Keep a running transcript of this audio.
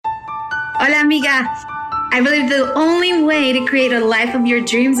Hola, amiga. I believe the only way to create a life of your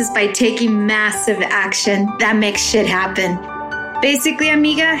dreams is by taking massive action that makes shit happen. Basically,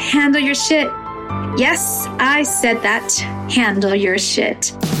 amiga, handle your shit. Yes, I said that. Handle your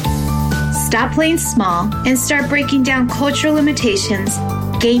shit. Stop playing small and start breaking down cultural limitations,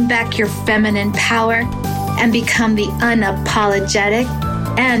 gain back your feminine power, and become the unapologetic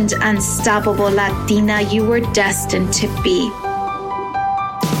and unstoppable Latina you were destined to be.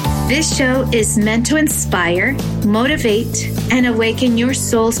 This show is meant to inspire, motivate, and awaken your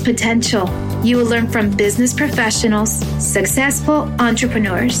soul's potential. You will learn from business professionals, successful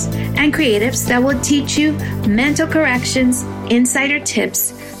entrepreneurs, and creatives that will teach you mental corrections, insider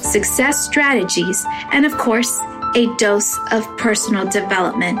tips, success strategies, and of course, a dose of personal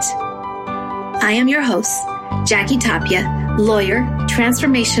development. I am your host, Jackie Tapia, lawyer,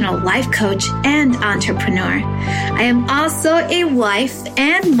 transformational life coach, and entrepreneur. I am also a wife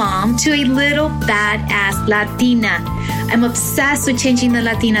and mom to a little badass Latina. I'm obsessed with changing the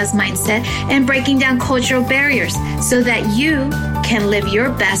Latina's mindset and breaking down cultural barriers so that you can live your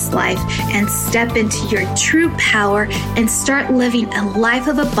best life and step into your true power and start living a life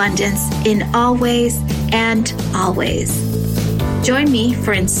of abundance in all ways and always. Join me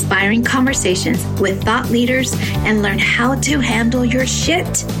for inspiring conversations with thought leaders and learn how to handle your shit.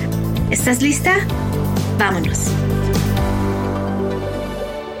 ¿Estás lista? Vámonos.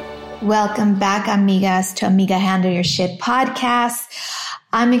 Welcome back, amigas, to Amiga Handle Your Shit podcast.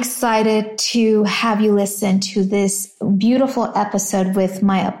 I'm excited to have you listen to this beautiful episode with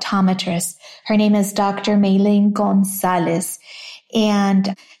my optometrist. Her name is Dr. Maylene Gonzalez,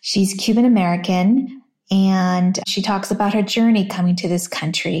 and she's Cuban American. And she talks about her journey coming to this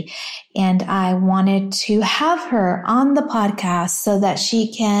country. And I wanted to have her on the podcast so that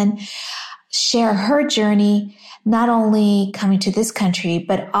she can share her journey, not only coming to this country,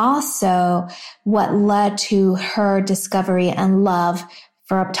 but also what led to her discovery and love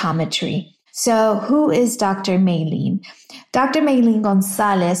for optometry. So who is Dr. Maylene? Dr. Maylene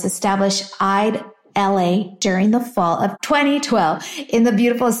Gonzalez established EYE LA during the fall of 2012 in the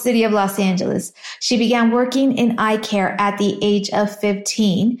beautiful city of Los Angeles. She began working in eye care at the age of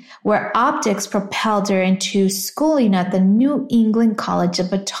 15, where optics propelled her into schooling at the New England College of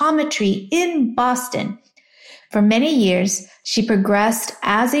Optometry in Boston. For many years, she progressed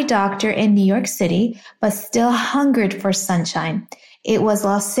as a doctor in New York City, but still hungered for sunshine. It was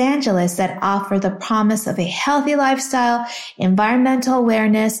Los Angeles that offered the promise of a healthy lifestyle, environmental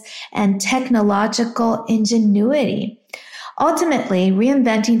awareness, and technological ingenuity. Ultimately,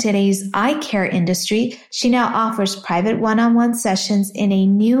 reinventing today's eye care industry, she now offers private one-on-one sessions in a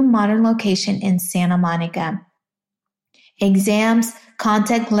new modern location in Santa Monica. Exams,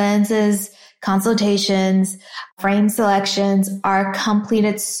 contact lenses, consultations, frame selections are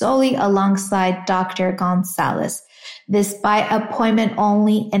completed solely alongside Dr. Gonzalez. This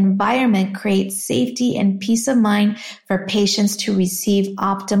by-appointment-only environment creates safety and peace of mind for patients to receive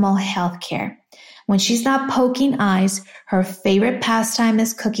optimal health care. When she's not poking eyes, her favorite pastime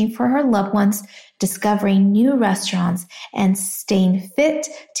is cooking for her loved ones, discovering new restaurants, and staying fit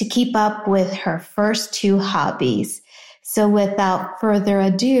to keep up with her first two hobbies. So without further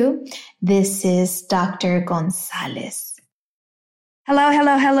ado, this is Dr. Gonzalez. Hello,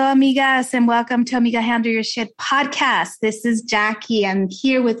 amigas, and welcome to Amiga Handle Your Shit podcast. This is Jackie. I'm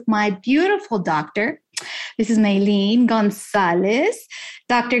here with my beautiful doctor. This is Maylene Gonzalez.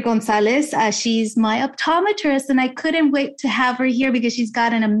 Dr. Gonzalez, she's my optometrist, and I couldn't wait to have her here because she's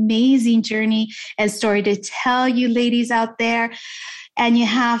got an amazing journey and story to tell you ladies out there. And you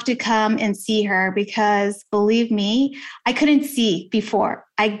have to come and see her because, believe me, I couldn't see before.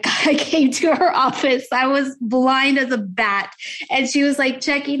 I came to her office. I was blind as a bat. And she was like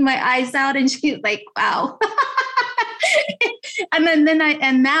checking my eyes out. And she was like, wow.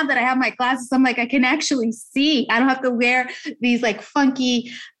 And now that I have my glasses, I'm like, I can actually see. I don't have to wear these like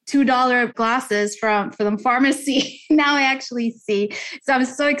funky $2 glasses from the pharmacy. Now I actually see. So I'm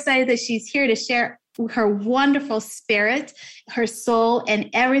so excited that she's here to share her wonderful spirit, her soul, and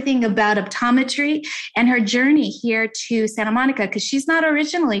everything about optometry and her journey here to Santa Monica, because she's not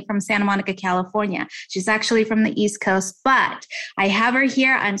originally from Santa Monica, California. She's actually from the East Coast, but I have her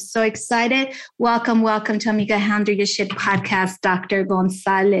here. I'm so excited. Welcome to Amiga Handle Your Shit podcast, Dr.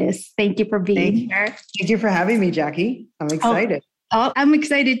 Gonzalez. Thank you for being here. Thank you for having me, Jackie. I'm excited. Oh, I'm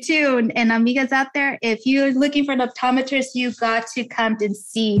excited too. And amigas out there, if you're looking for an optometrist, you've got to come and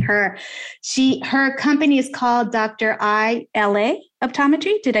see her. Her company is called Dr. EYE LA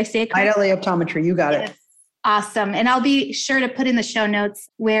Optometry. Did I say it correctly? EYE LA Optometry. You got it. Awesome. And I'll be sure to put in the show notes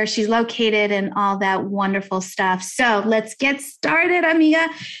where she's located and all that wonderful stuff. So let's get started, amiga.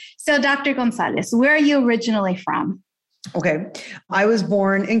 So, Dr. Gonzalez, where are you originally from? Okay. I was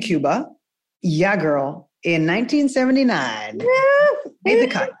born in Cuba. Yeah, girl. In 1979. Made the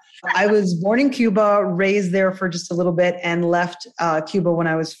cut. I was born in Cuba, raised there for just a little bit, and left Cuba when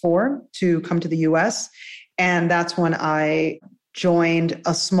I was 4 to come to the US. And that's when I joined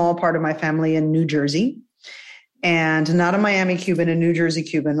a small part of my family in New Jersey. And not a Miami Cuban, a New Jersey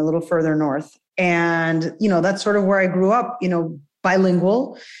Cuban, a little further north. And, that's sort of where I grew up,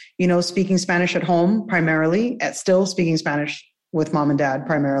 bilingual, speaking Spanish at home primarily, still speaking Spanish with mom and dad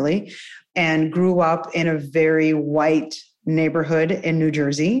primarily, and grew up in a very white neighborhood in New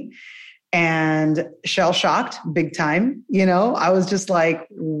Jersey and shell-shocked big time. I was just like,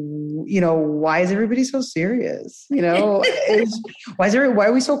 why is everybody so serious? Why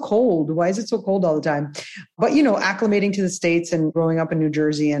are we so cold? Why is it so cold all the time? But, acclimating to the States and growing up in New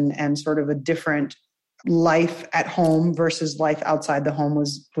Jersey and sort of a different life at home versus life outside the home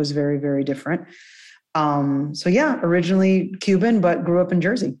was very, very different. So yeah, originally Cuban, but grew up in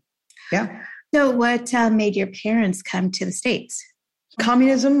Jersey. Yeah. So what made your parents come to the States?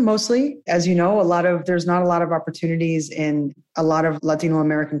 Communism, mostly. As you know, there's not a lot of opportunities in a lot of Latino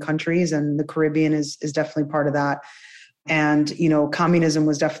American countries, and the Caribbean is definitely part of that. And, communism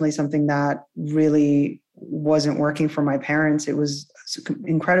was definitely something that really wasn't working for my parents. It was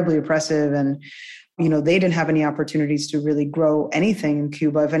incredibly oppressive, and they didn't have any opportunities to really grow anything in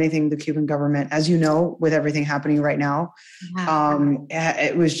Cuba. If anything, the Cuban government, as you know, with everything happening right now,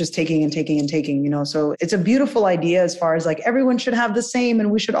 it was just taking and taking and taking, So it's a beautiful idea as far as like everyone should have the same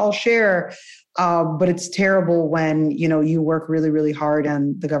and we should all share. But it's terrible when, you work really, really hard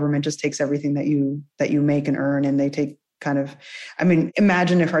and the government just takes everything that you make and earn, and they take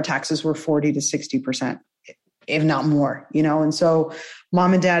imagine if our taxes were 40 to 60%. If not more, and so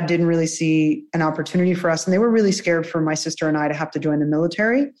mom and dad didn't really see an opportunity for us. And they were really scared for my sister and I to have to join the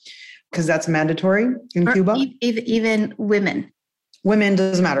military because that's mandatory in Cuba. Even women. Women,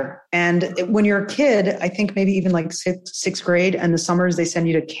 doesn't matter. And when you're a kid, I think maybe even like sixth grade, and the summers they send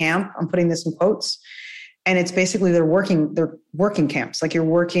you to camp. I'm putting this in quotes. And it's basically they're working camps. Like you're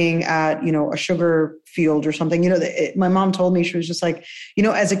working at, a sugar field or something. My mom told me, she was just like,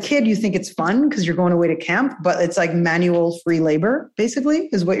 as a kid, you think it's fun because you're going away to camp, but it's like manual free labor, basically,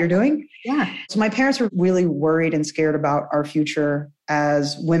 is what you're doing. Yeah. So my parents were really worried and scared about our future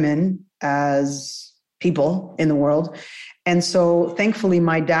as women, as people in the world. And so thankfully,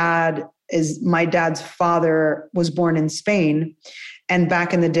 my dad's father was born in Spain. And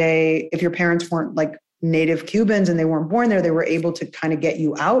back in the day, if your parents weren't like native Cubans and they weren't born there, they were able to kind of get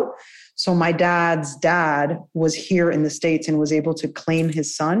you out. So my dad's dad was here in the States and was able to claim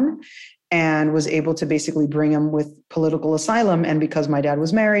his son and was able to basically bring him with political asylum. And because my dad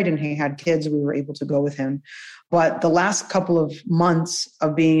was married and he had kids, we were able to go with him. But the last couple of months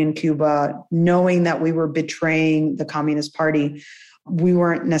of being in Cuba, knowing that we were betraying the Communist Party, we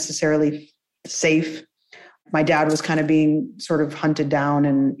weren't necessarily safe. My dad was kind of being sort of hunted down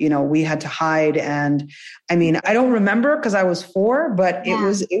and, we had to hide. And I don't remember because I was 4, but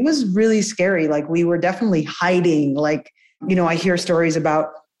it was really scary. Like we were definitely hiding. Like, I hear stories about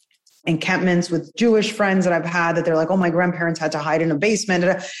encampments with Jewish friends that I've had that they're like, oh, my grandparents had to hide in a basement.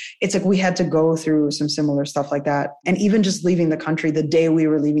 It's like we had to go through some similar stuff like that. And even just leaving the country, the day we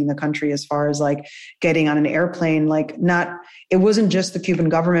were leaving the country, as far as like getting on an airplane, it wasn't just the Cuban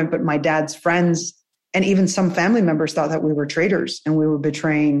government, but my dad's friends and even some family members thought that we were traitors and we were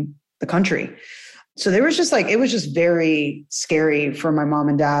betraying the country. So it was just very scary for my mom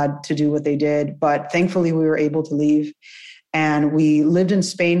and dad to do what they did. But thankfully we were able to leave, and we lived in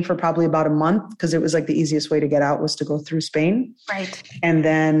Spain for probably about a month because it was like the easiest way to get out was to go through Spain. Right. And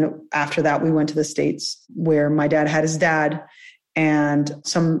then after that, we went to the States where my dad had his dad and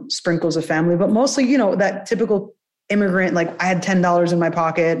some sprinkles of family, but mostly, that typical immigrant, like I had $10 in my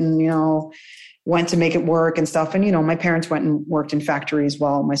pocket and, went to make it work and stuff. And, my parents went and worked in factories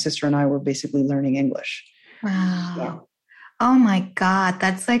while my sister and I were basically learning English. Wow. Yeah. Oh my God.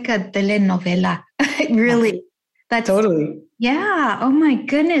 That's like a telenovela. Really. That's totally. Yeah. Oh my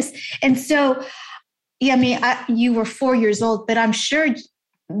goodness. And so, you were 4 years old, but I'm sure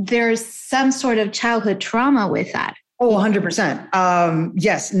there's some sort of childhood trauma with that. Oh, 100%.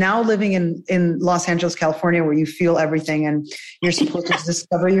 Yes. Now living in Los Angeles, California, where you feel everything and you're supposed to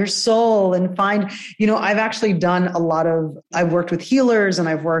discover your soul and find, I've actually done I've worked with healers and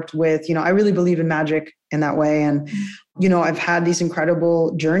I've worked with, I really believe in magic in that way. And, I've had these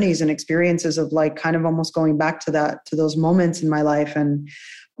incredible journeys and experiences of like kind of almost going back to those moments in my life and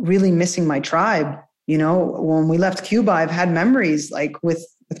really missing my tribe. When we left Cuba, I've had memories like with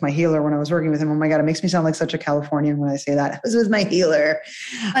with my healer when I was working with him. Oh my God, it makes me sound like such a Californian when I say that. I was with my healer.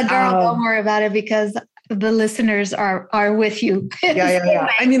 But girl, don't worry about it because the listeners are with you. Yeah.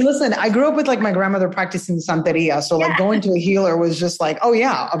 I mean, listen, I grew up with like my grandmother practicing Santeria. So like going to a healer was just like, oh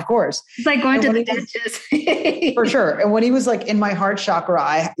yeah, of course. It's like going to the dentist. For sure. And when he was like in my heart chakra,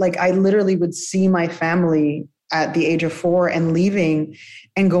 I literally would see my family at the age of 4 and leaving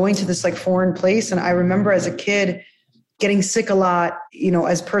and going to this like foreign place. And I remember as a kid getting sick a lot,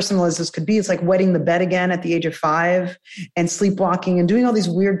 as personal as this could be. It's like wetting the bed again at the age of 5 and sleepwalking and doing all these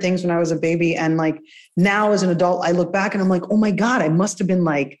weird things when I was a baby. And like now as an adult, I look back and I'm like, oh my God, I must have been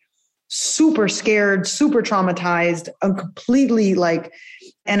like super scared, super traumatized, completely like,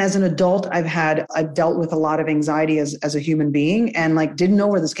 and as an adult, I've dealt with a lot of anxiety as a human being and like didn't know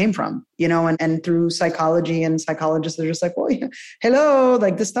where this came from, and through psychology and psychologists, they're just like, well, hello,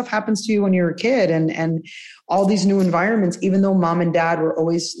 like this stuff happens to you when you're a kid and all these new environments, even though mom and dad were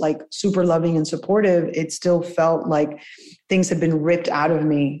always like super loving and supportive, it still felt like things had been ripped out of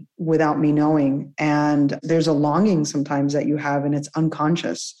me without me knowing. And there's a longing sometimes that you have and it's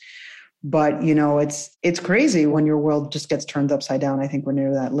unconscious. But, it's crazy when your world just gets turned upside down. I think when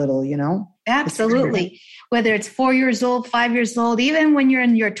you're that little, Absolutely. Whether it's 4 years old, 5 years old, even when you're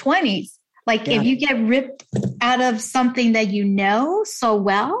in your 20s, like if you get ripped out of something that you know so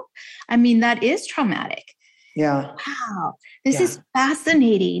well, I mean, that is traumatic. Yeah. Wow. This is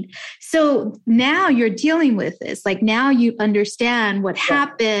fascinating. So now you're dealing with this. Like now you understand what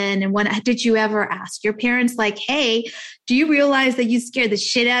happened. And did you ever ask your parents like, hey, do you realize that you scared the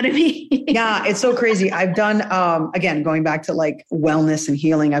shit out of me? Yeah, it's so crazy. I've done, again, going back to like wellness and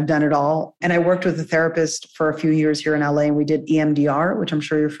healing, I've done it all. And I worked with a therapist for a few years here in LA and we did EMDR, which I'm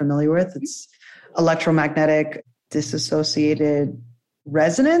sure you're familiar with. It's electromagnetic disassociated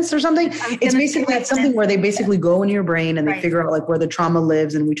resonance or something. It's basically something where they basically go into your brain and they figure out like where the trauma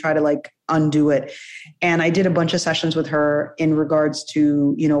lives and we try to like undo it. And I did a bunch of sessions with her in regards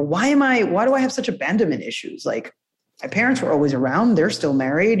to, why do I have such abandonment issues? Like my parents were always around. They're still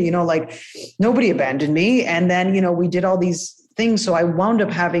married, like nobody abandoned me. And then, we did all these things. So I wound up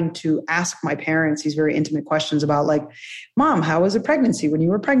having to ask my parents these very intimate questions about like, Mom, how was the pregnancy when you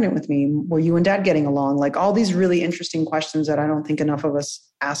were pregnant with me? Were you and Dad getting along? Like all these really interesting questions that I don't think enough of us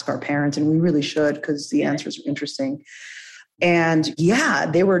ask our parents. And we really should because the answers are interesting. And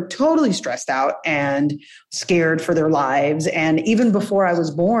they were totally stressed out and scared for their lives. And even before I was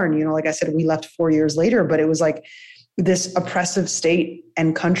born, like I said, we left 4 years later, but it was like this oppressive state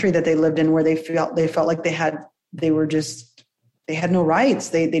and country that they lived in where they felt like they had no rights.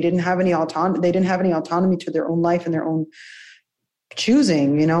 They didn't have any autonomy. They didn't have any autonomy to their own life and their own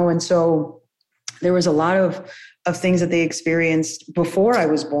choosing, And so there was a lot of things that they experienced before I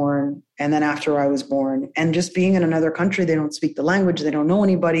was born and then after I was born. And just being in another country, they don't speak the language. They don't know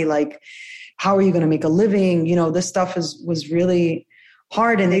anybody. Like, how are you going to make a living? This stuff was really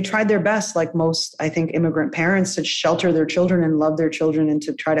hard. And they tried their best, like most, I think, immigrant parents, to shelter their children and love their children and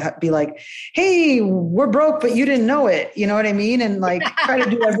to try to be like, hey, we're broke, but you didn't know it. You know what I mean? And like try to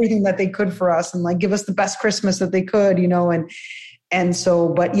do everything that they could for us and like give us the best Christmas that they could, and so,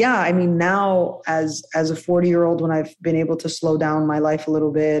 but I mean, now as a 40-year-old, when I've been able to slow down my life a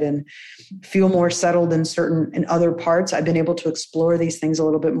little bit and feel more settled in other parts, I've been able to explore these things a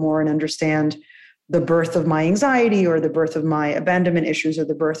little bit more and understand the birth of my anxiety or the birth of my abandonment issues or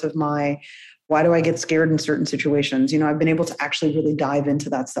the birth of why do I get scared in certain situations? I've been able to actually really dive into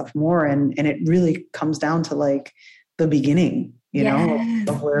that stuff more. And it really comes down to like the beginning,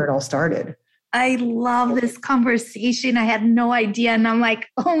 of where it all started. I love this conversation. I had no idea. And I'm like,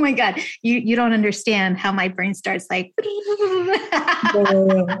 oh my God, you don't understand how my brain starts like.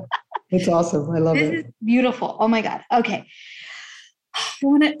 It's awesome. I love it. This is beautiful. Oh my God. Okay. I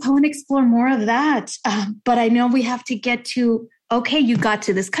want to explore more of that. But I know we have to get to, okay, you got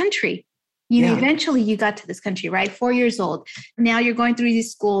to this country. Eventually you got to this country, right? 4 years old. Now you're going through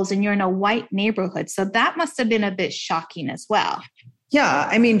these schools and you're in a white neighborhood. So that must have been a bit shocking as well. Yeah,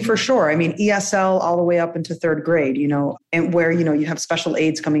 I mean, for sure. I mean, ESL all the way up into third grade, and where, you have special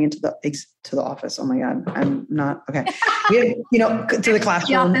aides coming into the office. Oh my God, I'm not, okay. We have, to the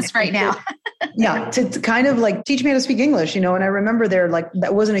classroom. The office right now. To kind of like teach me how to speak English, and I remember there, like,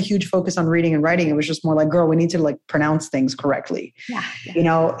 that wasn't a huge focus on reading and writing. It was just more like, girl, we need to like pronounce things correctly,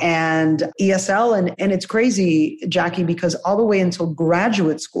 and ESL. And it's crazy, Jackie, because all the way until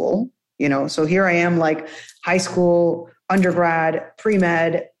graduate school, so here I am like high school, undergrad,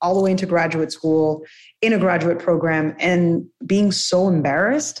 pre-med, all the way into graduate school, in a graduate program, and being so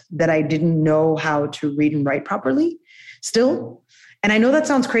embarrassed that I didn't know how to read and write properly still. And I know that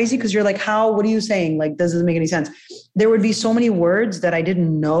sounds crazy because you're like, what are you saying? Like, doesn't make any sense. There would be so many words that I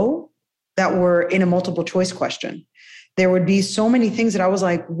didn't know that were in a multiple choice question. There would be so many things that I was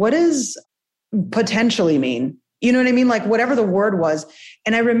like, what does potentially mean? You know what I mean? Like whatever the word was.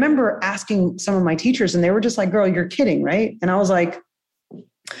 And I remember asking some of my teachers and they were just like, girl, you're kidding, right? And I was like,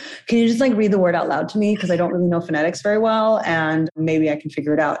 can you just like read the word out loud to me? Because I don't really know phonetics very well and maybe I can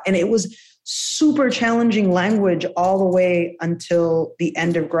figure it out. And it was super challenging language all the way until the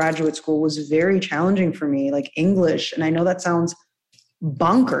end of graduate school was very challenging for me, like English. And I know that sounds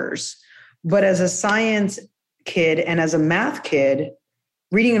bonkers, but as a science kid and as a math kid,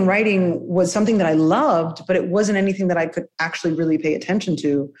 reading and writing was something that I loved, but it wasn't anything that I could actually really pay attention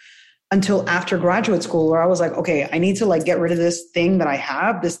to until after graduate school, where I was like, okay, I need to like get rid of this thing that I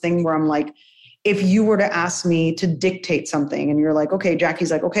have, this thing where I'm like, if you were to ask me to dictate something and you're like, okay,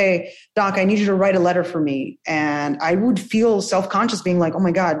 Jackie's like, okay, Doc, I need you to write a letter for me. And I would feel self-conscious being like, oh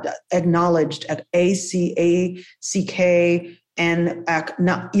my God, acknowledged at ACACK and,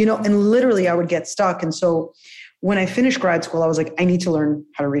 and literally I would get stuck. And so when I finished grad school, I was like, I need to learn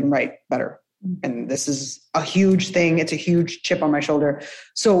how to read and write better. And this is a huge thing. It's a huge chip on my shoulder.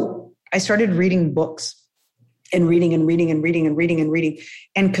 So I started reading books and reading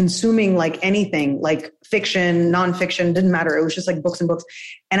and consuming like anything, like fiction, nonfiction, didn't matter. It was just like books and books.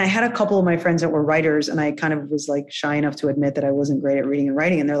 And I had a couple of my friends that were writers and I kind of was like shy enough to admit that I wasn't great at reading and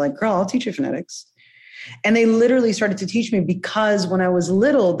writing. And they're like, girl, I'll teach you phonetics. And they literally started to teach me because when I was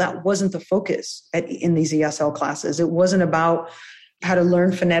little, that wasn't the focus in these ESL classes. It wasn't about how to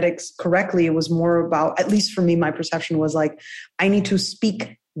learn phonetics correctly. It was more about, at least for me, my perception was like, I need to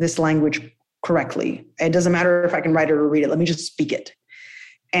speak this language correctly. It doesn't matter if I can write it or read it. Let me just speak it.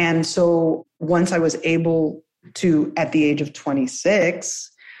 And so once I was able to, at the age of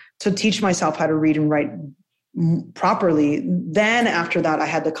 26, to teach myself how to read and write properly, then after that, I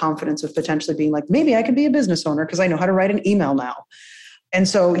had the confidence of potentially being like, maybe I could be a business owner because I know how to write an email now. And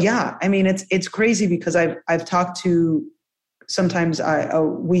so, yeah, I mean, it's crazy because I've talked to, sometimes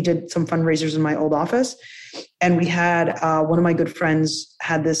we did some fundraisers in my old office. And we had one of my good friends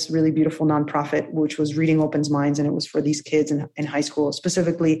had this really beautiful nonprofit, which was Reading Opens Minds. And it was for these kids in high school,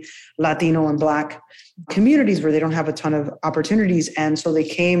 specifically Latino and Black communities where they don't have a ton of opportunities. And so they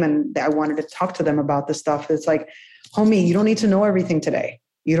came and I wanted to talk to them about this stuff. It's like, homie, you don't need to know everything today.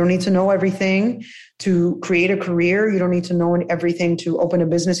 You don't need to know everything to create a career. You don't need to know everything to open a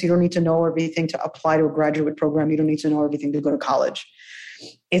business. You don't need to know everything to apply to a graduate program. You don't need to know everything to go to college.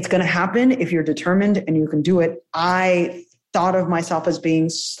 It's going to happen if you're determined and you can do it. I thought of myself as being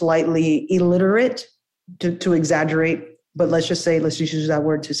slightly illiterate, to exaggerate, but let's just use that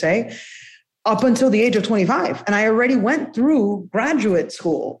word to say, up until the age of 25. And I already went through graduate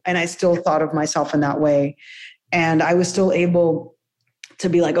school and I still thought of myself in that way. And I was still able to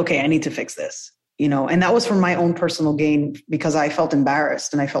be like, okay, I need to fix this, and that was for my own personal gain because I felt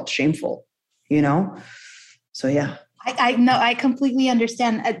embarrassed and I felt shameful, So, yeah. I know, I completely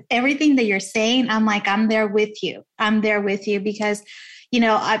understand everything that you're saying. I'm like, I'm there with you. Because,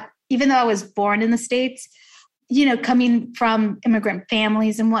 even though I was born in the States, coming from immigrant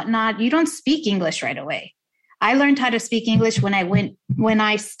families and whatnot, you don't speak English right away. I learned how to speak English when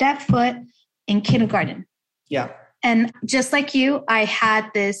I stepped foot in kindergarten. Yeah. And just like you, I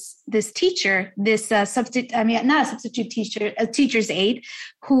had this teacher, not a substitute teacher, a teacher's aide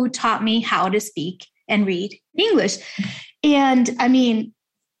who taught me how to speak and read English. And I mean,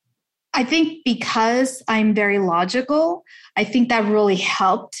 I think because I'm very logical, I think that really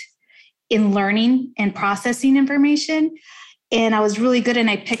helped in learning and processing information. And I was really good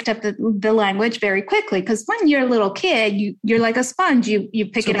and I picked up the language very quickly because when you're a little kid, you're like a sponge, you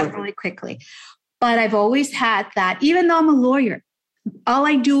pick it up really quickly. But I've always had that, even though I'm a lawyer, all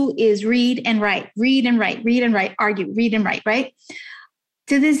I do is read and write, argue, read and write, right?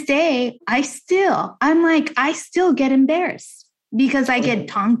 To this day, I still get embarrassed because I get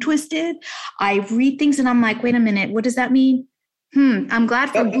tongue twisted. I read things and I'm like, wait a minute, what does that mean? I'm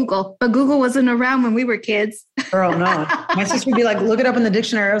glad for Google, but Google wasn't around when we were kids. Girl, no. My sister would be like, look it up in the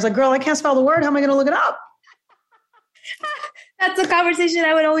dictionary. I was like, girl, I can't spell the word. How am I going to look it up? That's a conversation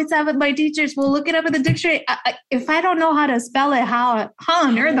I would always have with my teachers. We'll look it up in the dictionary. If I don't know how to spell it, how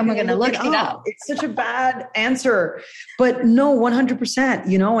on earth am I going to look it up? It's such a bad answer. But no,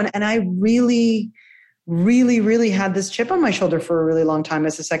 100%, and I really really, really had this chip on my shoulder for a really long time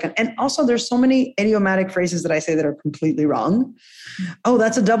as a second. And also there's so many idiomatic phrases that I say that are completely wrong. Oh,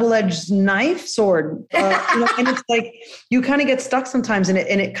 that's a double-edged knife sword. And it's like, you kind of get stuck sometimes and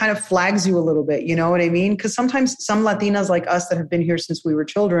it kind of flags you a little bit. You know what I mean? Because sometimes some Latinas like us that have been here since we were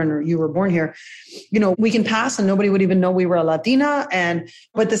children or you were born here, we can pass and nobody would even know we were a Latina.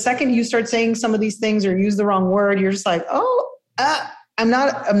 But the second you start saying some of these things or use the wrong word, you're just like, I'm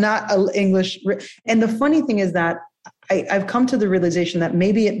not English. And the funny thing is that I've come to the realization that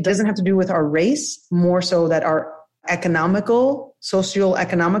maybe it doesn't have to do with our race, more so that our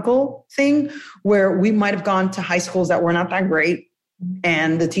socio-economical thing, where we might have gone to high schools that were not that great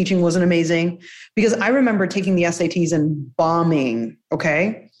and the teaching wasn't amazing. Because I remember taking the SATs and bombing,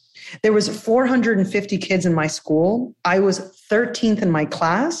 okay? There was 450 kids in my school. I was 13th in my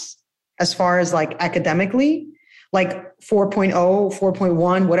class as far as like academically, like 4.0,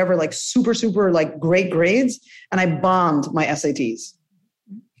 4.1, whatever, like super, super like great grades. And I bombed my SATs.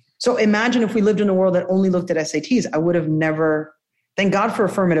 So imagine if we lived in a world that only looked at SATs, I would have never, thank God for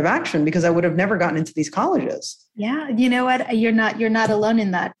affirmative action, because I would have never gotten into these colleges. Yeah. You know what? You're not alone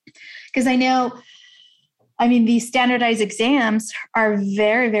in that. Because these standardized exams are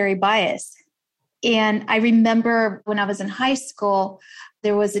very, very biased. And I remember when I was in high school,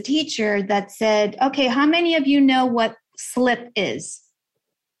 there was a teacher that said, okay, how many of you know what SLIP is?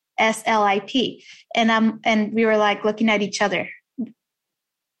 SLIP. And we were like looking at each other,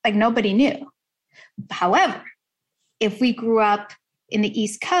 like nobody knew. However, if we grew up in the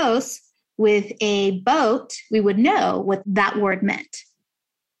East Coast with a boat, we would know what that word meant.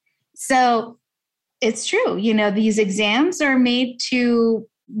 So it's true. These exams are made to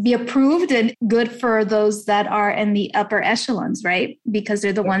be approved and good for those that are in the upper echelons, right? Because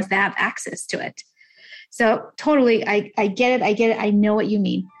they're the ones that have access to it. So totally, I get it. I know what you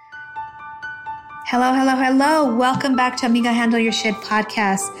mean. Hello. Welcome back to Amiga Handle Your Shit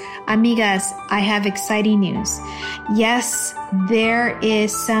podcast. Amigas, I have exciting news. Yes, there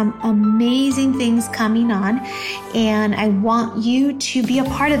is some amazing things coming on, and I want you to be a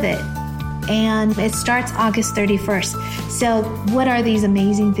part of it. And it starts August 31st. So what are these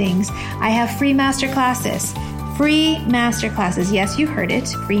amazing things? I have free masterclasses. Yes, you heard it.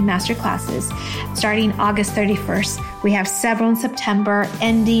 Free masterclasses starting August 31st. We have several in September,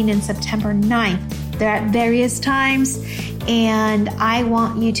 ending in September 9th. They're at various times, and I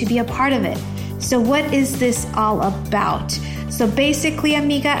want you to be a part of it. So what is this all about? So basically,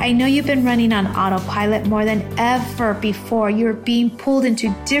 amiga, I know you've been running on autopilot more than ever before. You're being pulled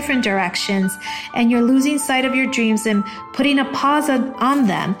into different directions and you're losing sight of your dreams and putting a pause on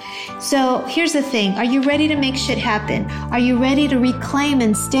them. So here's the thing. Are you ready to make shit happen? Are you ready to reclaim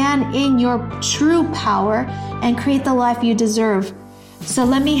and stand in your true power and create the life you deserve? So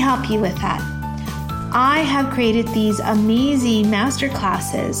let me help you with that. I have created these amazing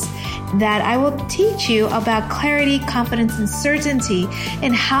masterclasses that I will teach you about clarity, confidence, and certainty,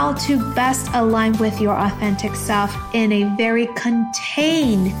 and how to best align with your authentic self in a very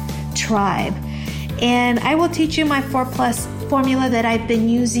contained tribe. And I will teach you my 4+ formula that I've been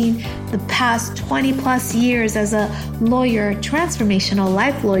using the past 20+ years as a lawyer, transformational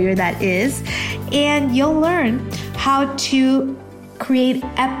life lawyer that is, and you'll learn how to create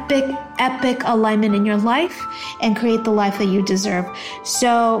epic alignment in your life and create the life that you deserve.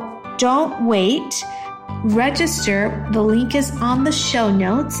 So don't wait. Register. The link is on the show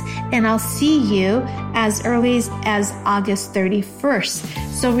notes, and I'll see you as early as August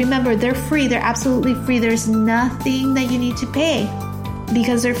 31st. So remember, they're free. They're absolutely free. There's nothing that you need to pay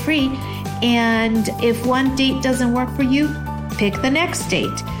because they're free. And if one date doesn't work for you, pick the next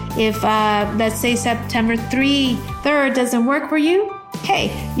date. If, let's say September 3rd doesn't work for you,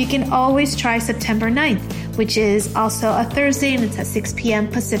 hey, you can always try September 9th, which is also a Thursday, and it's at 6 p.m.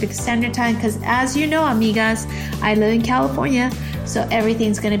 Pacific Standard Time. Because as you know, amigas, I live in California, so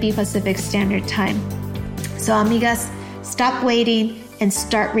everything's going to be Pacific Standard Time. So amigas, stop waiting and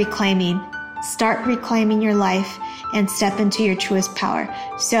start reclaiming. Start reclaiming your life and step into your truest power.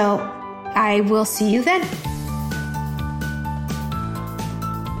 So I will see you then.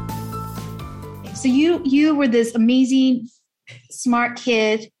 So you were this amazing, smart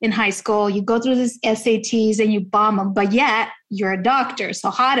kid in high school. You go through these SATs and you bomb them, but yet you're a doctor.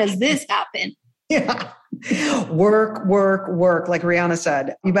 So how does this happen? Yeah. Work. Like Rihanna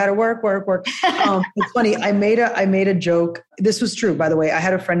said, you better work. It's funny. I made a joke. This was true, by the way. I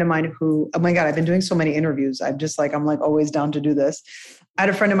had a friend of mine who, oh my God, I've been doing so many interviews. I'm always down to do this. I had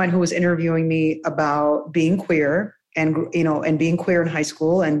a friend of mine who was interviewing me about being queer and being queer in high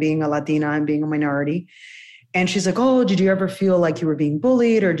school and being a Latina and being a minority. And she's like, oh, did you ever feel like you were being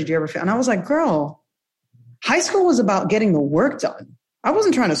bullied, or did you ever feel? And I was like, girl, High school was about getting the work done. I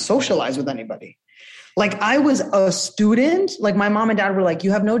wasn't trying to socialize with anybody. Like I was a student. Like my mom and dad were like,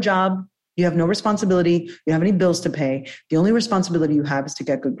 you have no job. You have no responsibility. You don't have any bills to pay. The only responsibility you have is to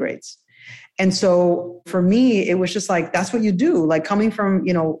get good grades. And so for me, it was just like, that's what you do. Like coming from,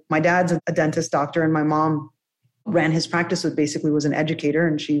 my dad's a dentist doctor and my mom ran his practice, was basically was an educator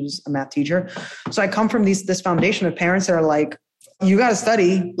and she was a math teacher. So I come from this foundation of parents that are like, you got to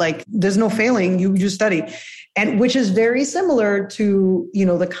study, like there's no failing, you just study. And which is very similar to,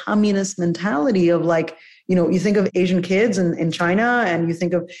 the communist mentality of like, you think of Asian kids in China and you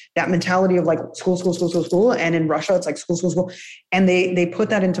think of that mentality of like school, school, school, school, school. And in Russia, it's like school, school, school. And they put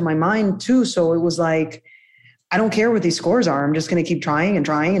that into my mind too. So it was like, I don't care what these scores are. I'm just going to keep trying and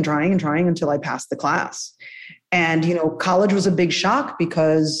trying and trying and trying until I pass the class. And, college was a big shock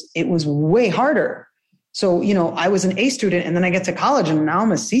because it was way harder. So, I was an A student and then I get to college and now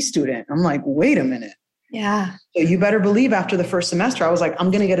I'm a C student. I'm like, wait a minute. Yeah. So you better believe after the first semester, I was like,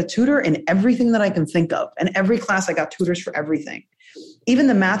 I'm going to get a tutor in everything that I can think of. And every class I got tutors for everything. Even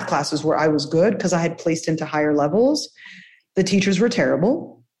the math classes where I was good because I had placed into higher levels, the teachers were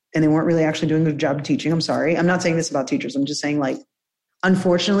terrible and they weren't really actually doing a good job of teaching. I'm sorry. I'm not saying this about teachers. I'm just saying like,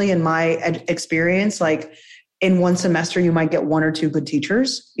 unfortunately, in my experience, like in one semester, you might get one or two good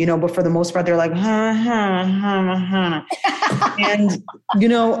teachers, but for the most part, they're like, and,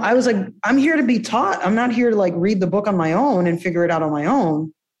 I was like, I'm here to be taught. I'm not here to like read the book on my own and figure it out on my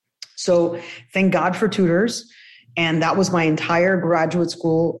own. So thank God for tutors. And that was my entire graduate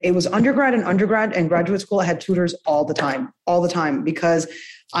school. It was undergrad and graduate school. I had tutors all the time, because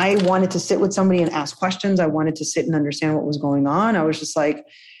I wanted to sit with somebody and ask questions. I wanted to sit and understand what was going on. I was just like,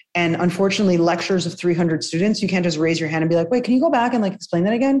 and unfortunately, lectures of 300 students, you can't just raise your hand and be like, wait, can you go back and like explain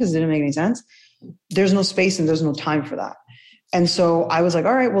that again? Because it didn't make any sense. There's no space and there's no time for that. And so I was like,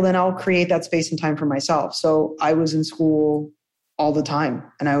 all right, well, then I'll create that space and time for myself. So I was in school all the time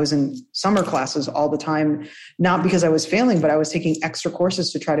and I was in summer classes all the time, not because I was failing, but I was taking extra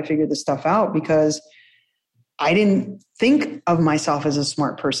courses to try to figure this stuff out because I didn't think of myself as a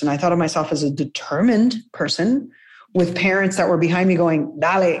smart person. I thought of myself as a determined person with parents that were behind me going,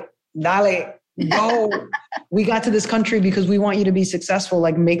 dale, go. We got to this country because we want you to be successful,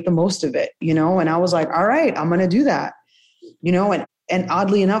 like make the most of it, And I was like, all right, I'm going to do that, and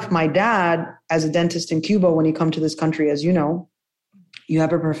oddly enough, my dad, as a dentist in Cuba, when he come to this country, as you know, you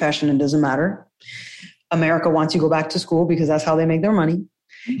have a profession, it doesn't matter. America wants you to go back to school because that's how they make their money.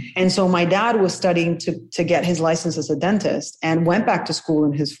 And so my dad was studying to get his license as a dentist and went back to school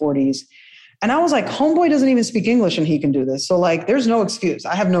in his 40s. And I was like, homeboy doesn't even speak English and he can do this. So like, there's no excuse.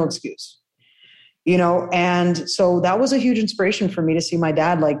 I have no excuse, And so that was a huge inspiration for me to see my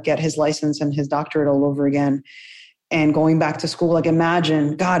dad like get his license and his doctorate all over again and going back to school. Like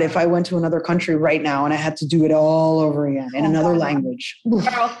imagine, God, if I went to another country right now and I had to do it all over again in another language.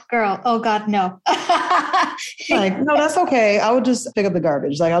 Girl. Oh God, no. Like, no, that's okay. I would just pick up the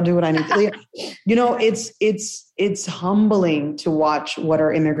garbage. Like I'll do what I need to. It's humbling to watch what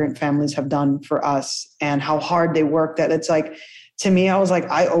our immigrant families have done for us and how hard they work. That it's like, to me, I was like,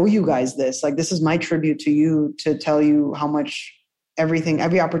 I owe you guys this. Like, this is my tribute to you to tell you how much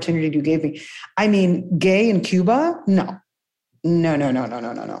every opportunity you gave me. I mean, gay in Cuba? No,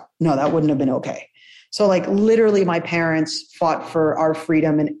 that wouldn't have been okay. So like literally my parents fought for our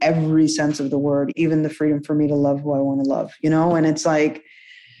freedom in every sense of the word, even the freedom for me to love who I want to love, And it's like,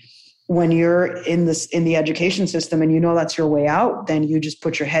 when you're in the education system and that's your way out, then you just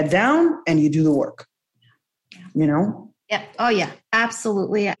put your head down and you do the work, Yeah. Oh yeah,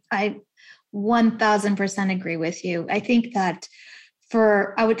 absolutely. I 1000% agree with you. I think that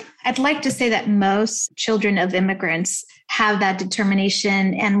I'd like to say that most children of immigrants have that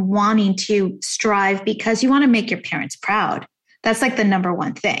determination and wanting to strive because you want to make your parents proud. That's like the number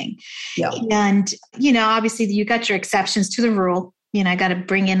one thing. Yeah. And, obviously you got your exceptions to the rule. I got to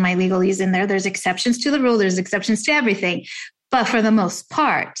bring in my legalese in there. There's exceptions to the rule. There's exceptions to everything. But for the most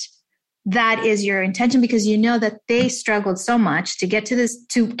part, that is your intention because that they struggled so much to get to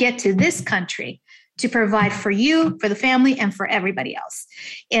this country, to provide for you, for the family, and for everybody else.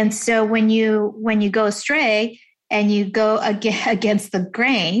 And so when you go astray and you go against the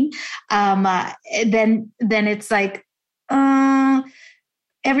grain, then it's like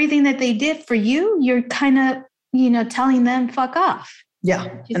everything that they did for you, you're kind of telling them fuck off. Yeah,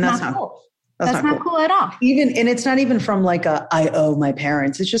 and that's not cool. That's not cool at all. And it's not even from like I owe my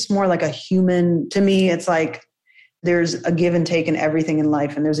parents. It's just more like a human. To me, it's like there's a give and take in everything in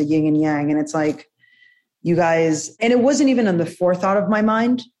life, and there's a yin and yang, and it's like. You guys, and it wasn't even on the forethought of my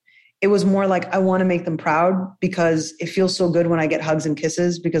mind. It was more like, I want to make them proud because it feels so good when I get hugs and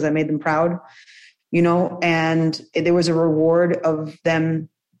kisses because I made them proud. and there was a reward of them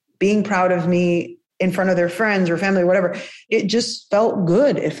being proud of me in front of their friends or family or whatever. It just felt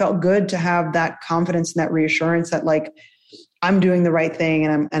good. It felt good to have that confidence and that reassurance that like, I'm doing the right thing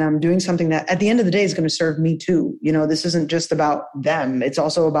and I'm doing something that at the end of the day is going to serve me too. This isn't just about them. It's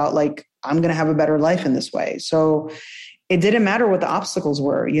also about like, I'm going to have a better life in this way. So it didn't matter what the obstacles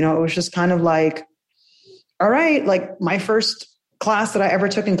were. It was just kind of like, all right, like my first class that I ever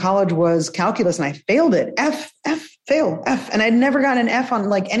took in college was calculus and I failed it. Fail. And I'd never gotten an F on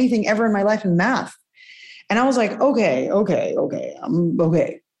like anything ever in my life in math. And I was like, okay.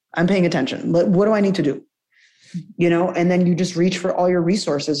 I'm paying attention. What do I need to do? And then you just reach for all your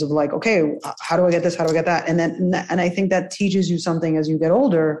resources of like, okay, how do I get this? How do I get that? And I think that teaches you something as you get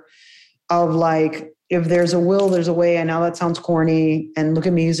older of like, if there's a will, there's a way. I know that sounds corny and look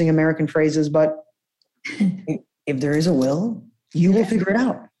at me using American phrases, but if there is a will, you will figure it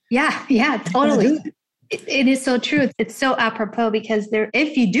out. Yeah, totally. It is so true. It's so apropos because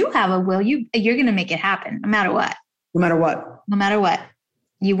if you do have a will, you're going to make it happen no matter what. No matter what.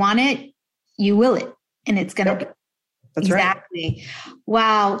 You want it, you will it. And it's going to be. That's exactly. Right.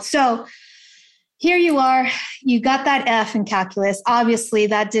 Wow. So here you are. You got that F in calculus. Obviously,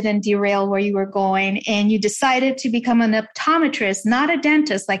 that didn't derail where you were going. And you decided to become an optometrist, not a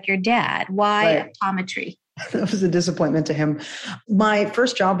dentist like your dad. Why optometry? That was a disappointment to him. My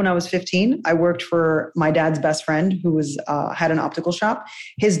first job when I was 15, I worked for my dad's best friend who had an optical shop.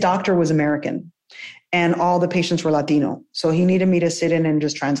 His doctor was American and all the patients were Latino. So he needed me to sit in and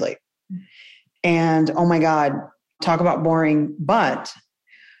just translate. And oh my God, talk about boring. But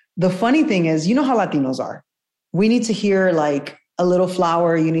the funny thing is, you know how Latinos are. We need to hear like a little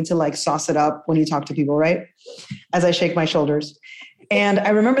flour. You need to like sauce it up when you talk to people, right? As I shake my shoulders. And I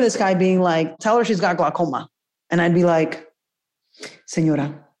remember this guy being like, tell her she's got glaucoma. And I'd be like,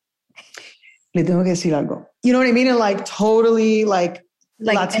 señora, le tengo que decir algo. You know what I mean? And like totally like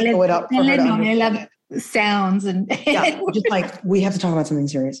Latino it up for her to understand. Sounds and just like we have to talk about something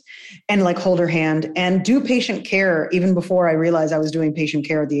serious and like hold her hand and do patient care even before I realized I was doing patient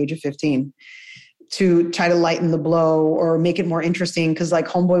care at the age of 15 to try to lighten the blow or make it more interesting because like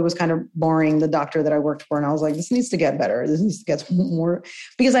homeboy was kind of boring, the doctor that I worked for, and I was like, this needs to get better. This needs to get more,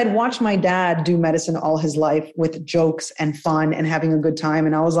 because I'd watched my dad do medicine all his life with jokes and fun and having a good time,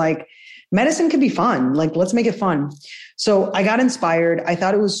 and I was like, medicine can be fun. Like, let's make it fun. So I got inspired. I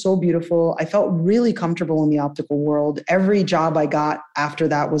thought it was so beautiful. I felt really comfortable in the optical world. Every job I got after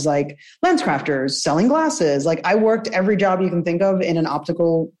that was like lens crafters, selling glasses. Like I worked every job you can think of in an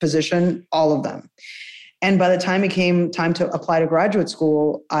optical position, all of them. And by the time it came time to apply to graduate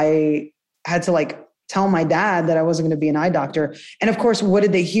school, I had to like tell my dad that I wasn't going to be an eye doctor. And of course, what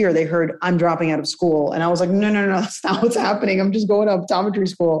did they hear? They heard I'm dropping out of school. And I was like, no, that's not what's happening. I'm just going to optometry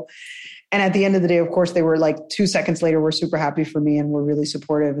school. And at the end of the day, of course, they were like 2 seconds later, were super happy for me and were really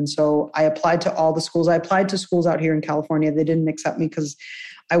supportive. And so I applied to all the schools. I applied to schools out here in California. They didn't accept me because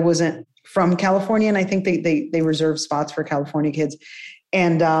I wasn't from California. And I think they reserved spots for California kids.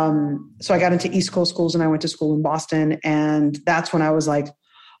 And so I got into East Coast schools and I went to school in Boston. And that's when I was like,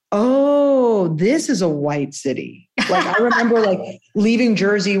 oh, this is a white city. Like I remember like leaving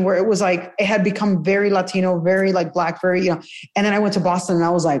Jersey where it was like, it had become very Latino, very like Black, very, and then I went to Boston and I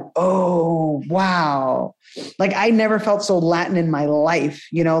was like, oh, wow. Like I never felt so Latin in my life,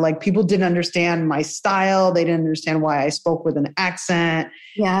 like people didn't understand my style. They didn't understand why I spoke with an accent.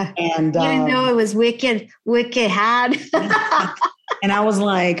 Yeah. And you didn't know it was wicked had. And I was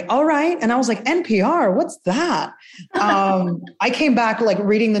like, all right. And I was like, NPR, what's that? I came back like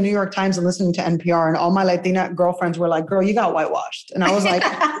reading the New York Times and listening to NPR, and all my Latina girlfriends were like, girl, you got whitewashed. And I was like,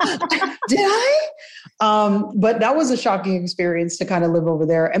 did I? But that was a shocking experience to kind of live over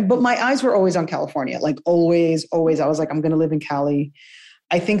there. But my eyes were always on California, like always. I was like, I'm going to live in Cali.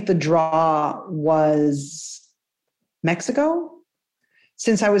 I think the draw was Mexico.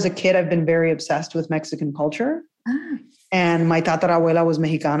 Since I was a kid, I've been very obsessed with Mexican culture. Ah. And my tatarabuela was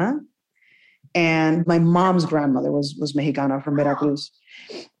Mexicana. And my mom's grandmother was Mexicana from Veracruz.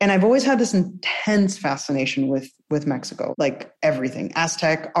 And I've always had this intense fascination with Mexico, like everything,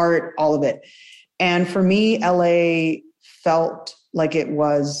 Aztec, art, all of it. And for me, LA felt like it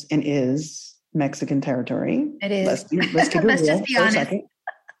was and is Mexican territory. It is. Let's keep it Let's real just be honest.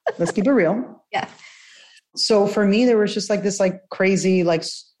 Let's keep it real. Yeah. So for me, there was just like this like crazy, like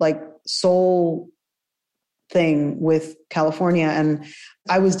soul thing with California. And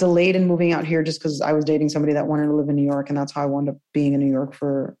I was delayed in moving out here just because I was dating somebody that wanted to live in New York. And that's how I wound up being in New York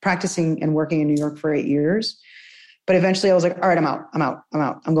for practicing and working in New York for 8 years. But eventually I was like, all right, I'm out.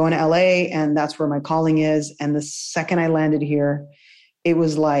 I'm going to LA, and that's where my calling is. And the second I landed here, it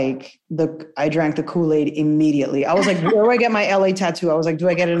was like I drank the Kool-Aid immediately. I was like, where do I get my LA tattoo? I was like, do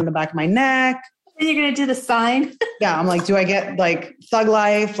I get it in the back of my neck? And you're going to do the sign. Yeah. I'm like, do I get like Thug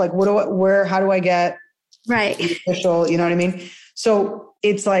Life? Like how do I get right official? You know what I mean? So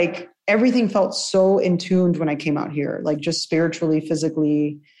it's like, everything felt so in tuned when I came out here, like just spiritually,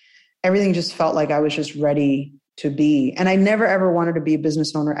 physically, everything just felt like I was just ready to be. And I never, ever wanted to be a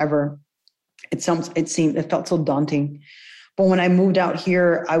business owner ever. It felt so daunting. But when I moved out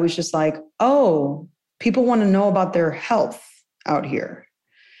here, I was just like, oh, people want to know about their health out here.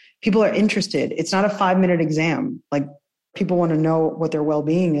 People are interested. It's not a 5-minute exam. Like, people want to know what their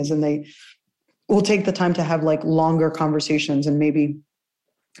well-being is, and they will take the time to have like longer conversations. And maybe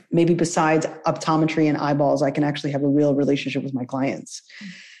besides optometry and eyeballs, I can actually have a real relationship with my clients.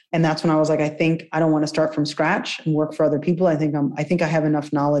 And that's when I was like, I think I don't want to start from scratch and work for other people. I think I have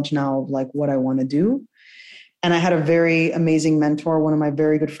enough knowledge now of like what I want to do. And I had a very amazing mentor. One of my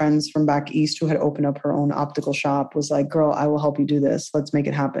very good friends from back east, who had opened up her own optical shop, was like, girl, I will help you do this. Let's make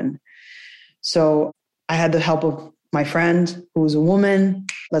it happen. So I had the help of my friend, who was a woman.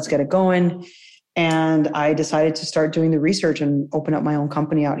 Let's get it going. And I decided to start doing the research and open up my own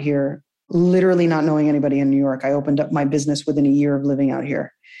company out here, literally not knowing anybody in New York. I opened up my business within a year of living out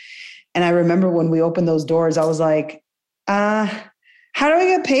here. And I remember when we opened those doors, I was like, how do I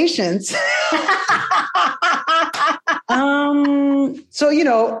get patients?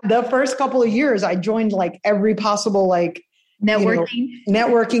 So, the first couple of years, I joined like every possible like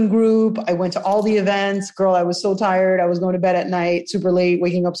networking group. I went to all the events. Girl, I was so tired. I was going to bed at night, super late,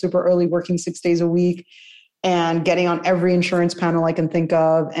 waking up super early, working 6 days a week, and getting on every insurance panel I can think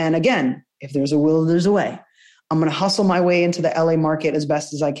of. And again, if there's a will, there's a way. I'm going to hustle my way into the LA market as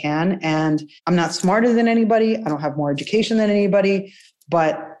best as I can. And I'm not smarter than anybody. I don't have more education than anybody,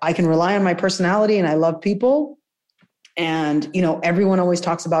 but I can rely on my personality, and I love people. And, everyone always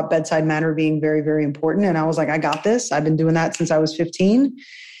talks about bedside manner being very, very important. And I was like, I got this. I've been doing that since I was 15.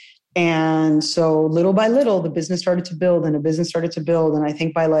 And so little by little, the business started to build, and a business started to build. And I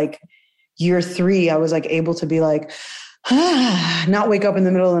think by like year 3, I was like able to be like, not wake up in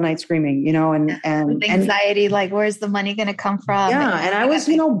the middle of the night screaming, and anxiety, like, where's the money going to come from? Yeah. And I was,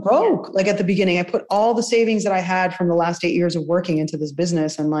 broke. Like at the beginning, I put all the savings that I had from the last 8 years of working into this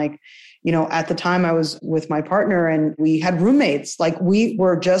business. And like, at the time I was with my partner, and we had roommates. Like, we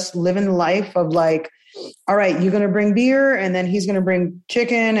were just living the life of like, all right, you're going to bring beer, and then he's going to bring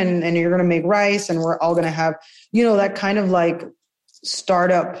chicken, and you're going to make rice, and we're all going to have, that kind of like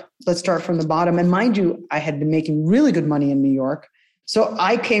startup. Let's start from the bottom. And mind you, I had been making really good money in New York. So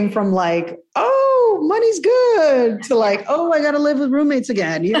I came from like, oh, money's good, to like, oh, I got to live with roommates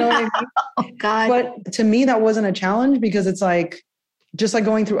again. You know what I mean? Oh God. But to me, that wasn't a challenge, because it's like, just like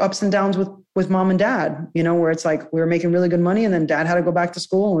going through ups and downs with mom and dad, where it's like, we were making really good money, and then dad had to go back to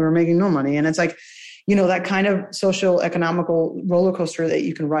school, and we were making no money. And it's like, that kind of social economical roller coaster that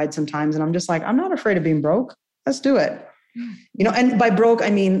you can ride sometimes. And I'm just like, I'm not afraid of being broke. Let's do it. And by broke, I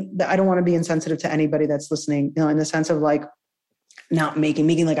mean, I don't want to be insensitive to anybody that's listening, in the sense of like not making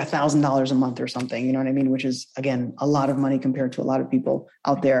like $1,000 a month or something, you know what I mean? Which is, again, a lot of money compared to a lot of people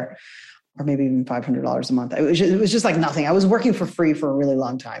out there, or maybe even $500 a month. It was just like nothing. I was working for free for a really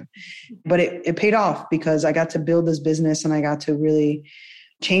long time, but it paid off, because I got to build this business, and I got to really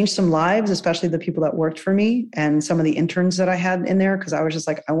change some lives, especially the people that worked for me and some of the interns that I had in there. Cause I was just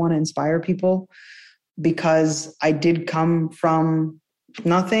like, I want to inspire people, because I did come from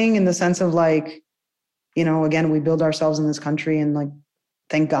nothing, in the sense of like, again, we build ourselves in this country, and like,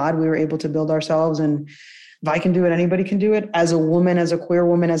 thank God we were able to build ourselves. And if I can do it, anybody can do it. As a woman, as a queer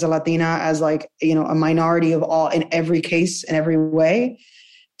woman, as a Latina, as like, a minority of all, in every case, in every way,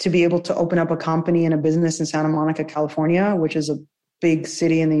 to be able to open up a company and a business in Santa Monica, California, which is a big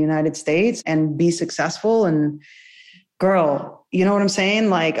city in the United States, and be successful. And girl, you know what I'm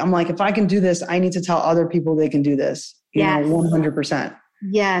saying? Like, I'm like, if I can do this, I need to tell other people they can do this. Yes. 100%.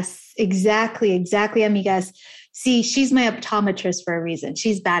 Yes, exactly, amigas. See, she's my optometrist for a reason.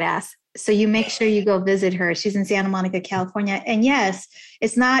 She's badass. So you make sure you go visit her. She's in Santa Monica, California. And yes,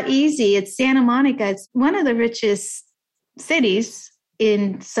 it's not easy. It's Santa Monica. It's one of the richest cities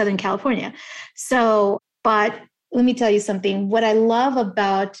in Southern California. So, but let me tell you something. What I love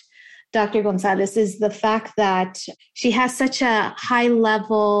about Dr. Gonzalez is the fact that she has such a high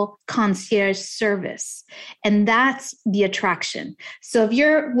level concierge service. And that's the attraction. So if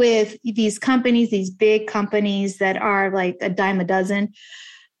you're with these companies, these big companies that are like a dime a dozen,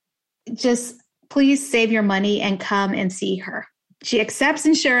 just please save your money and come and see her. She accepts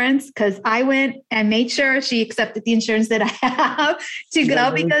insurance because I went and made sure she accepted the insurance that I have to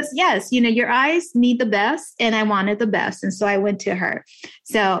go because yes, your eyes need the best and I wanted the best. And so I went to her.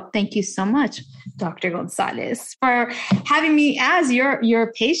 So thank you so much, Dr. Gonzalez, for having me as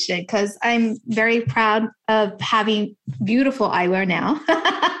your patient, because I'm very proud of having beautiful eyewear now.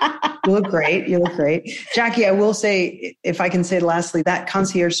 You look great. You look great. Jackie, I will say, if I can say lastly, that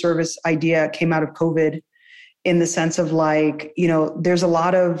concierge service idea came out of COVID. In the sense of there's a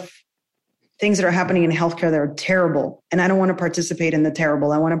lot of things that are happening in healthcare that are terrible. And I don't want to participate in the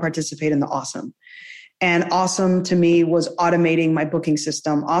terrible. I want to participate in the awesome. And awesome to me was automating my booking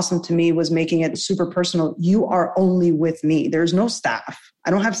system. Awesome to me was making it super personal. You are only with me. There's no staff. I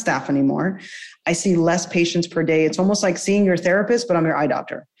don't have staff anymore. I see less patients per day. It's almost like seeing your therapist, but I'm your eye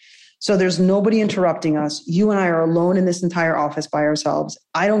doctor. So there's nobody interrupting us. You and I are alone in this entire office by ourselves.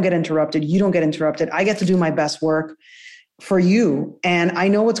 I don't get interrupted. You don't get interrupted. I get to do my best work for you. And I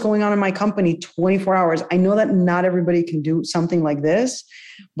know what's going on in my company 24 hours. I know that not everybody can do something like this,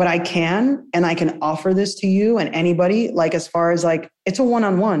 but I can, and I can offer this to you and anybody, as far as it's a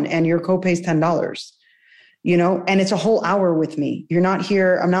one-on-one and your copay is $10, and it's a whole hour with me. You're not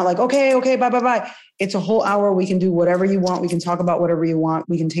here. I'm not okay, bye. It's a whole hour. We can do whatever you want. We can talk about whatever you want.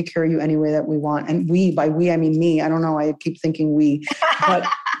 We can take care of you any way that we want. And by we, I mean me. I don't know. I keep thinking we, but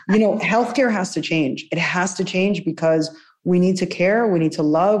healthcare has to change. It has to change because we need to care. We need to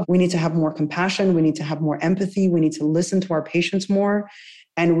love. We need to have more compassion. We need to have more empathy. We need to listen to our patients more.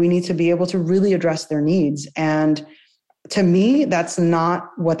 And we need to be able to really address their needs. And to me, that's not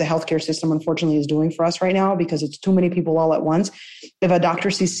what the healthcare system, unfortunately, is doing for us right now because it's too many people all at once. If a doctor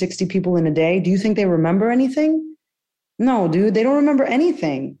sees 60 people in a day, do you think they remember anything? No, dude, they don't remember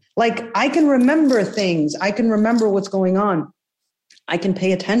anything. I can remember things. I can remember what's going on. I can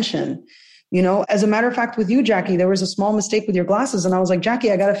pay attention. As a matter of fact, with you, Jackie, there was a small mistake with your glasses. And I was like,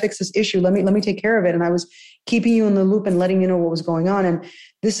 Jackie, I got to fix this issue. Let me take care of it. And I was keeping you in the loop and letting you know what was going on. And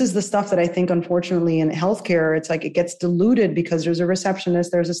this is the stuff that I think, unfortunately, in healthcare, it's it gets diluted because there's a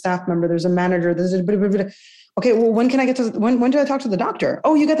receptionist, there's a staff member, there's a manager, there's a bit. Okay, well, when can I get to, when do I talk to the doctor?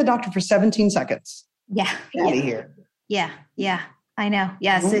 Oh, you get the doctor for 17 seconds. Yeah. Get out of here. Yeah. I know.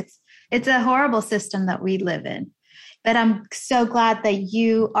 Yes. Mm-hmm. It's a horrible system that we live in, but I'm so glad that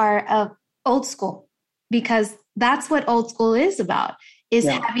you are old school, because that's what old school is about, is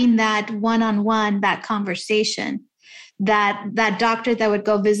having that one-on-one, that conversation, that doctor that would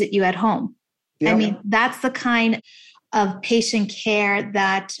go visit you at home. Yeah. I mean, that's the kind of patient care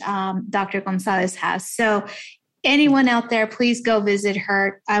that Dr. Gonzalez has. So anyone out there, please go visit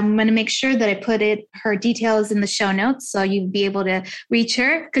her. I'm going to make sure that I put her details in the show notes so you'll be able to reach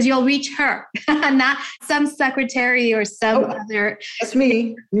her, because you'll reach her, not some secretary or some other. That's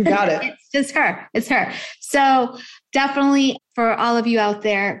me. You got it. It's just her. It's her. So definitely for all of you out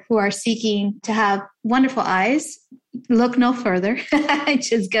there who are seeking to have wonderful eyes, look no further.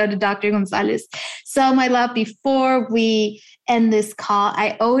 Just go to Dr. Gonzalez. So my love, before we end this call,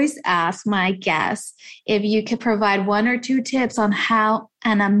 I always ask my guests if you could provide 1 or 2 tips on how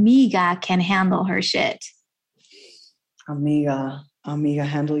an amiga can handle her shit. Amiga,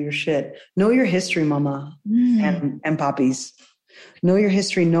 handle your shit. Know your history, mama and poppies. Know your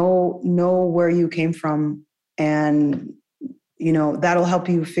history. Know where you came from. And, that'll help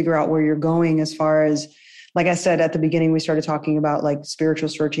you figure out where you're going as far as, like I said, at the beginning, we started talking about spiritual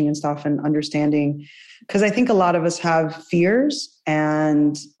searching and stuff and understanding, because I think a lot of us have fears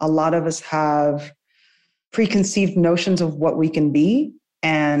and a lot of us have preconceived notions of what we can be.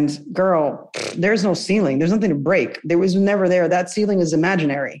 And girl, there's no ceiling. There's nothing to break. There was never there. That ceiling is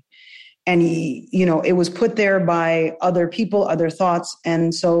imaginary. And, it was put there by other people, other thoughts.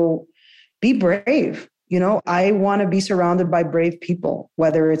 And so be brave. I want to be surrounded by brave people,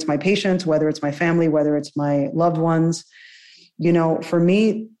 whether it's my patients, whether it's my family, whether it's my loved ones. For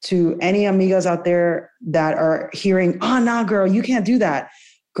me, to any amigas out there that are hearing, oh, nah, girl, you can't do that.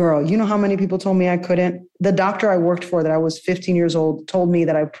 Girl, you know how many people told me I couldn't? The doctor I worked for that I was 15 years old told me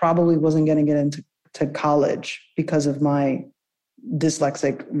that I probably wasn't going to get into college because of my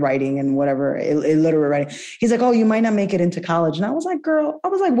dyslexic writing and whatever, illiterate writing. He's like, oh, you might not make it into college. And I was like,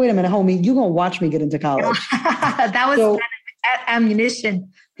 wait a minute, homie, you going to watch me get into college. That was kind of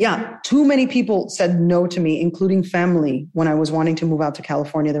ammunition. Yeah. Too many people said no to me, including family. When I was wanting to move out to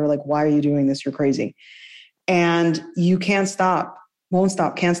California, they were like, why are you doing this? You're crazy. And you can't stop, won't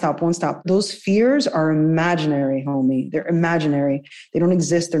stop, can't stop, won't stop. Those fears are imaginary, homie. They're imaginary. They don't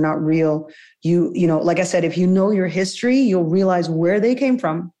exist. They're not real. You know, like I said, if you know your history, you'll realize where they came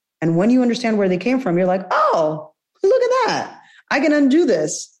from. And when you understand where they came from, you're like, oh, look at that. I can undo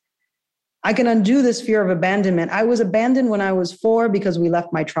this. I can undo this fear of abandonment. I was abandoned when I was 4 because we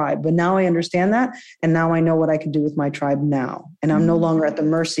left my tribe, but now I understand that. And now I know what I can do with my tribe now. And I'm no longer at the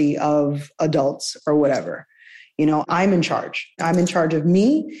mercy of adults or whatever. You know, I'm in charge. I'm in charge of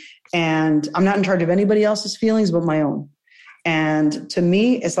me, and I'm not in charge of anybody else's feelings but my own. And to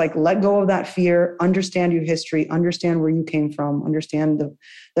me, it's like, let go of that fear, understand your history, understand where you came from, understand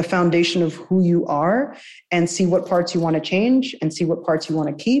the foundation of who you are, and see what parts you want to change, and see what parts you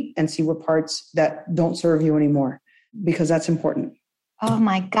want to keep, and see what parts that don't serve you anymore, because that's important. Oh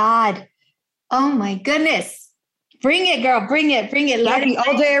my God. Oh my goodness. Bring it, girl. Bring it. Jackie,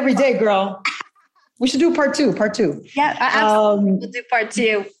 all day, every day, girl. We should do part two. Yeah, absolutely. We'll do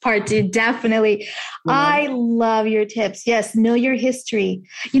part two, definitely. Yeah. I love your tips. Yes, know your history.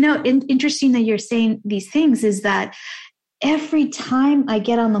 You know, interesting that you're saying these things is that every time I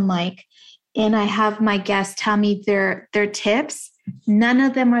get on the mic and I have my guests tell me their tips, none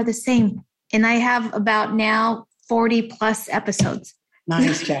of them are the same. And I have about now 40 plus episodes.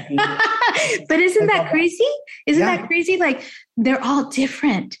 Nice, Jackie. But isn't that crazy? Isn't that crazy? Like, they're all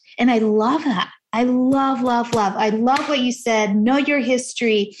different. And I love that. I love. I love what you said. Know your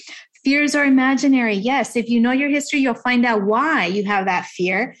history. Fears are imaginary. Yes, if you know your history, you'll find out why you have that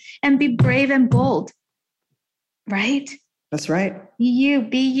fear, and be brave and bold. Right? That's right. Be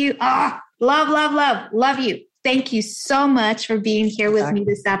you. Love you. Thank you so much for being here with me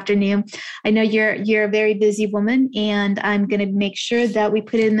this afternoon. I know you're a very busy woman, and I'm going to make sure that we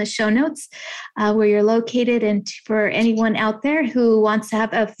put it in the show notes where you're located, and for anyone out there who wants to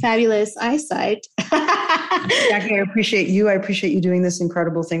have a fabulous eyesight. Jackie, I appreciate you. I appreciate you doing this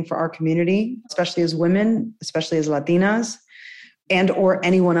incredible thing for our community, especially as women, especially as Latinas, and or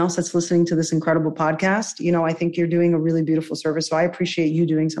anyone else that's listening to this incredible podcast. You know, I think you're doing a really beautiful service. So I appreciate you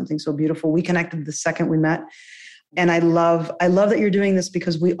doing something so beautiful. We connected the second we met. And I love that you're doing this,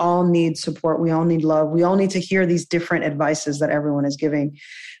 because we all need support. We all need love. We all need to hear these different advices that everyone is giving,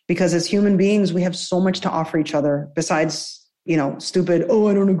 because as human beings, we have so much to offer each other besides, you know, stupid, oh,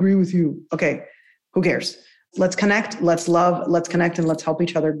 I don't agree with you. Okay, who cares? Let's connect, let's love, let's connect, and let's help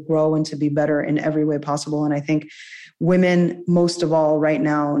each other grow and to be better in every way possible. And I think women, most of all right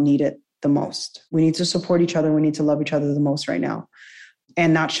now, need it the most. We need to support each other. We need to love each other the most right now,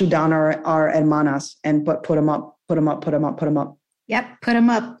 and not shoot down our hermanas, and put them up. Yep. Put them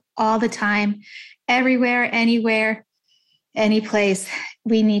up all the time, everywhere, anywhere, any place.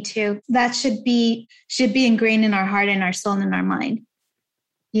 We need to. That should be ingrained in our heart and our soul and in our mind,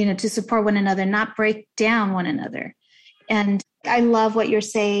 you know, to support one another, not break down one another. And I love what you're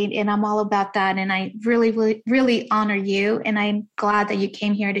saying, and I'm all about that. And I really, really, really honor you. And I'm glad that you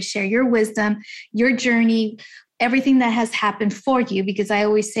came here to share your wisdom, your journey, everything that has happened for you, because I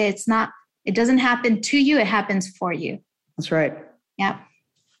always say it doesn't happen to you, it happens for you. That's right. Yeah.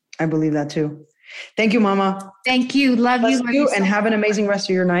 I believe that too. Thank you, Mama. Thank you. Love you. And have an amazing rest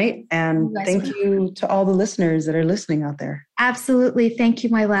of your night. And thank you to all the listeners that are listening out there. Absolutely. Thank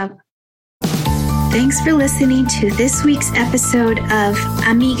you, my love. Thanks for listening to this week's episode of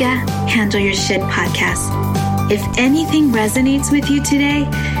Amiga Handle Your Shit podcast. If anything resonates with you today,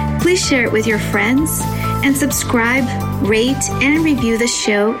 please share it with your friends, and subscribe, rate, and review the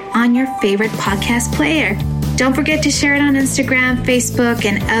show on your favorite podcast player. Don't forget to share it on Instagram, Facebook,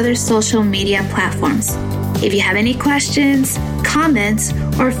 and other social media platforms. If you have any questions, comments,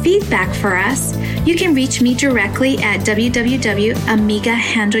 or feedback for us, you can reach me directly at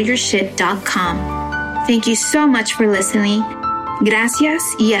www.amigahandleyourshit.com. Thank you so much for listening. Gracias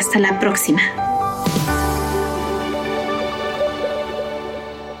y hasta la próxima.